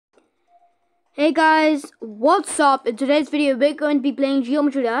Hey guys, what's up? In today's video we're going to be playing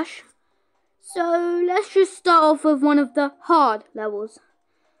Geometry Dash. So let's just start off with one of the hard levels.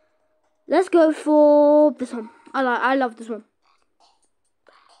 Let's go for this one. I love this one.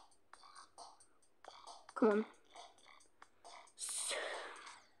 Come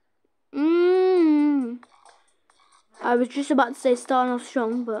on. I was just about to say starting off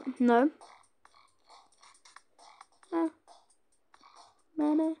strong, but no.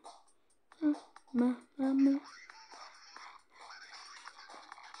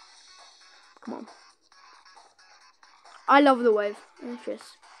 Come on. I love the wave. It's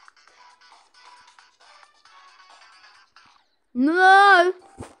just... No!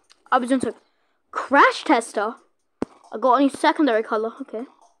 I was into Crash Tester. I got any secondary color. Okay.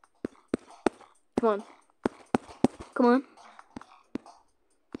 Come on. Come on.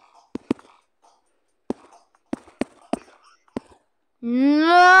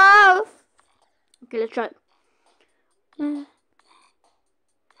 No! Okay, let's try it.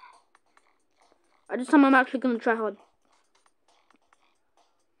 This time I'm actually gonna try hard.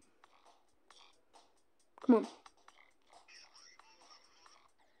 Come on.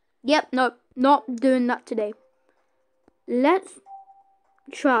 Yep, no, not doing that today. Let's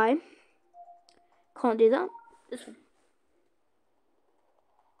try. Can't do that. This one.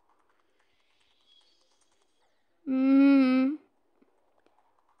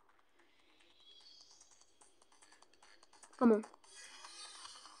 Come on.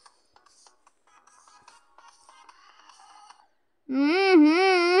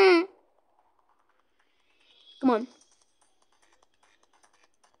 Come on.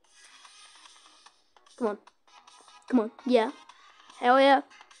 Come on. Come on. Yeah. Hell yeah.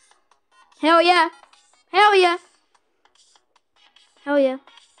 Hell yeah. Hell yeah. Hell yeah.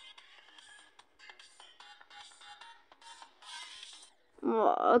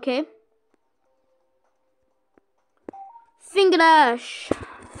 Oh, okay. Finger dash.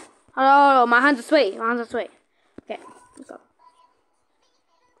 Oh, my hands are sweaty. My hands are sweaty. Okay, let's go.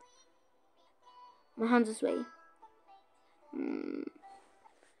 My hands are sweaty.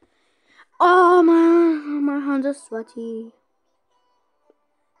 Oh man, my hands are sweaty.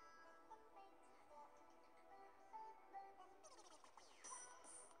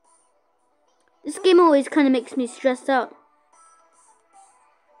 This game always kind of makes me stressed out.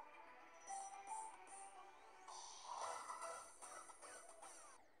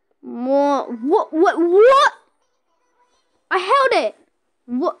 What? I held it.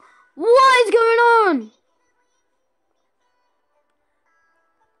 What is going on?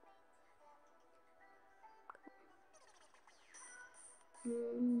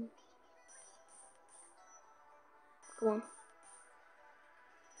 Come on.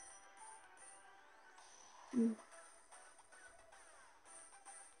 Come on.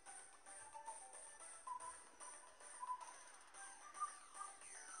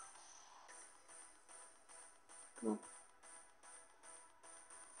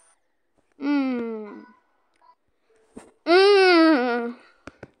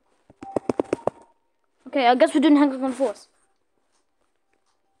 Okay, I guess we're doing Hexagon Force.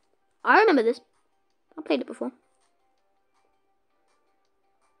 I remember this. I played it before.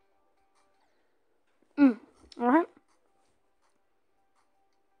 Alright.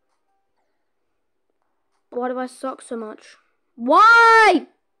 Why do I suck so much? Why?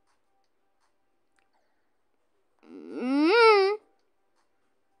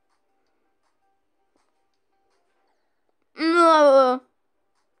 No.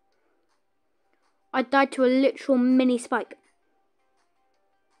 I died to a literal mini spike.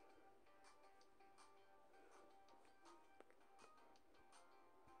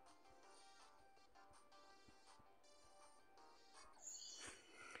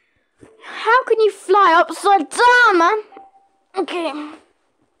 How can you fly upside down, man? Okay.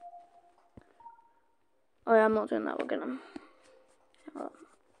 Oh yeah, I'm not doing that. We're gonna...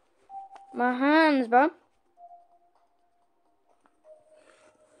 My hands, bro.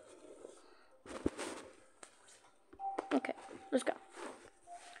 Okay, let's go.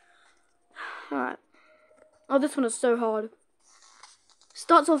 Alright. Oh, this one is so hard.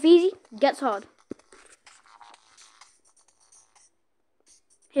 Starts off easy, gets hard.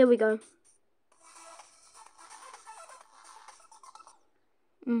 Here we go.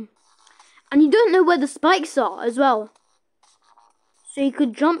 And you don't know where the spikes are as well. So you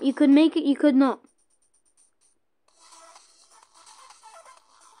could jump, you could make it, you could not.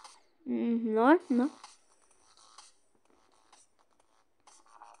 No.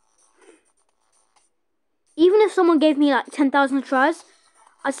 Even if someone gave me like 10,000 tries,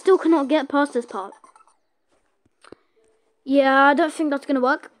 I still cannot get past this part. Yeah, I don't think that's gonna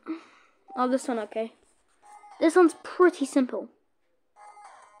work. Oh, this one, okay. This one's pretty simple.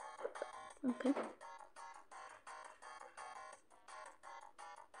 Okay.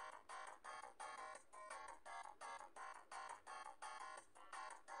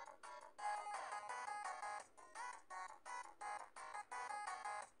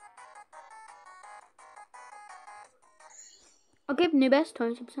 Okay, new best,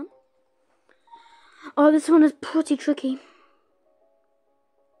 22%. Oh, this one is pretty tricky.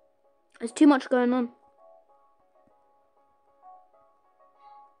 There's too much going on.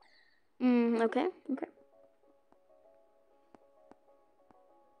 Okay.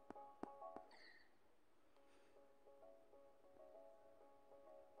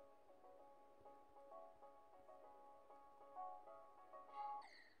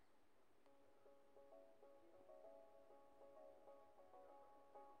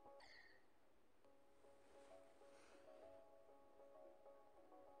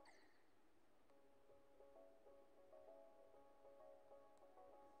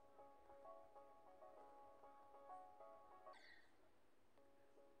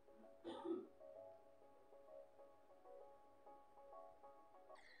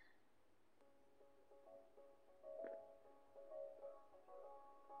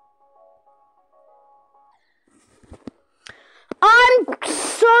 I'm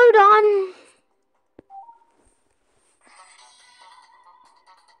so done.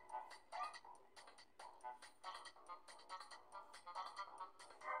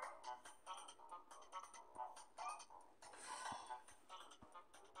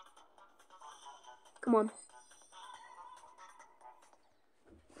 Come on.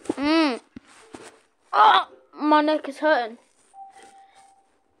 Oh, my neck is hurting.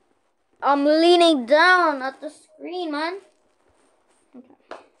 I'm leaning down at the screen, man. Okay.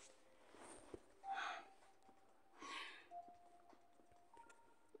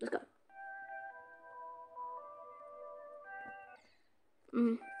 Let's go.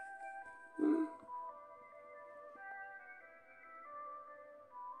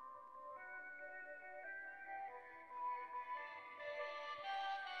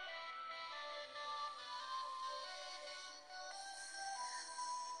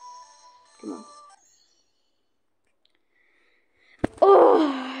 Come on.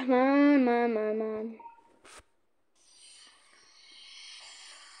 Oh, man.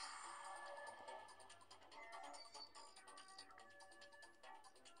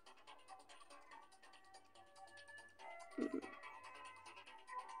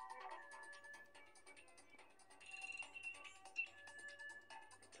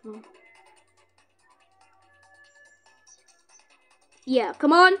 Come on. Yeah,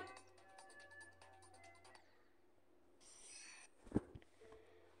 come on.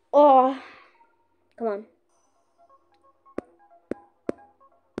 Oh, come on.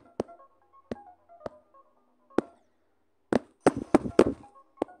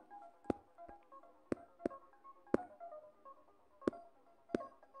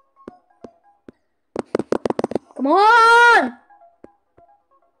 Come on!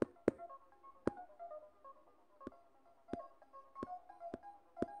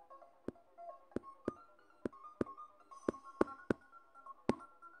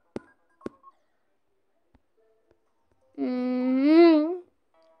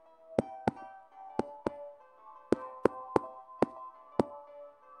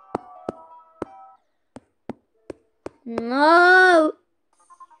 No!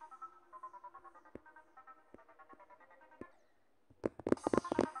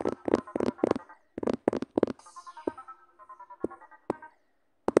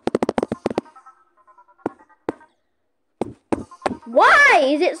 Why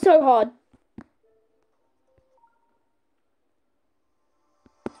is it so hard?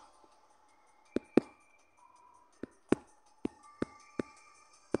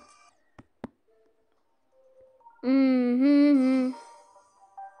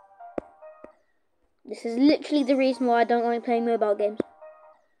 This is literally the reason why I don't like playing mobile games.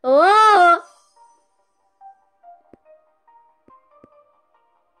 Oh!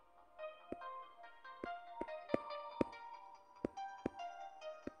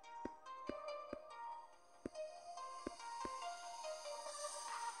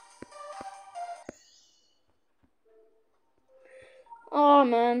 Oh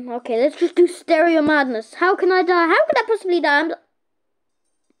man, okay, let's just do stereo madness. How can I die? How could I possibly die?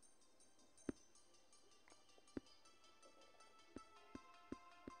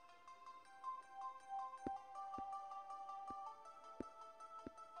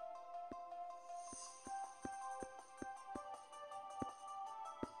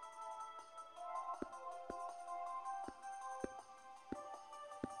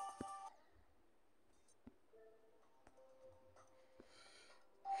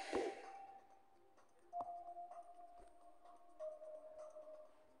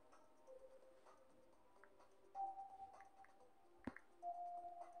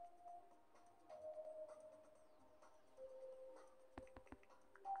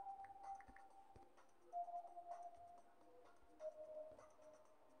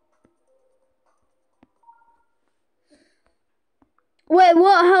 Wait,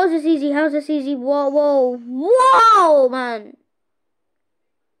 what? How's this easy? How's this easy? Whoa, whoa, whoa, man.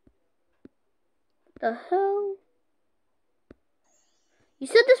 The hell? You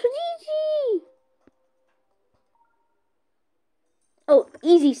said this was easy. Oh,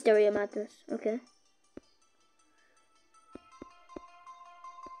 easy Stereo Madness. Okay.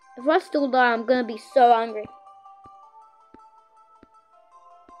 If I still die, I'm gonna be so angry.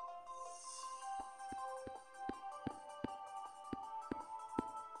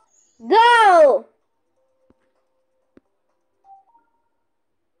 Go!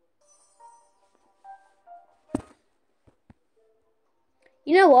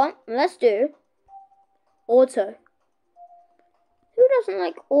 You know what? Let's do auto. Who doesn't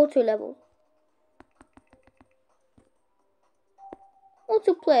like auto levels?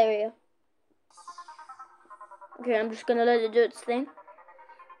 Auto play area. Okay, I'm just gonna let it do its thing.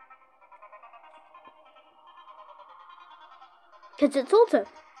 Because it's auto.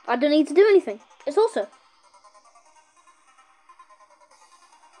 I don't need to do anything. It's auto.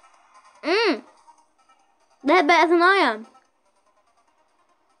 They're better than I am.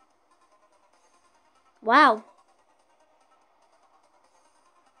 Wow.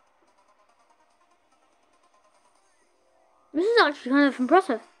 This is actually kind of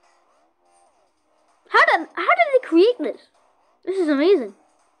impressive. How did they create this? This is amazing.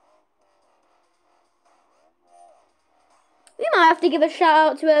 We might have to give a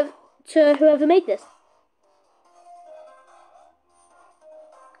shout out to whoever made this.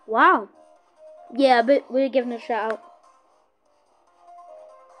 Wow. Yeah, but we're giving a shout out.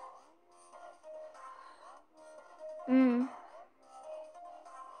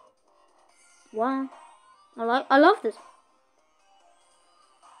 Wow. I love this.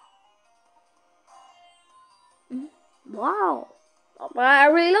 Wow. I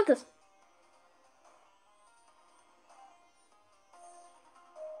really love this.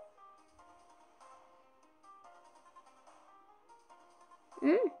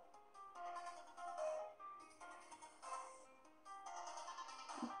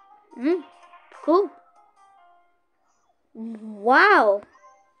 Cool. Wow.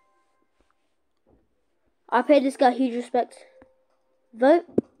 I pay this guy huge respect. Vote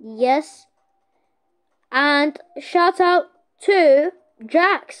yes. And shout out to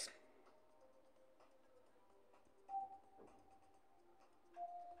Jax.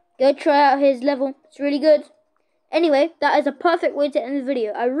 Go try out his level. It's really good. Anyway, that is a perfect way to end the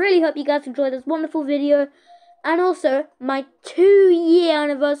video. I really hope you guys enjoyed this wonderful video. And also, my 2-year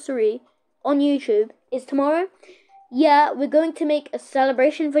anniversary on YouTube is tomorrow. Yeah, we're going to make a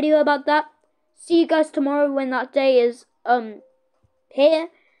celebration video about that. See you guys tomorrow when that day is here.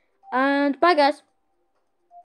 And bye guys.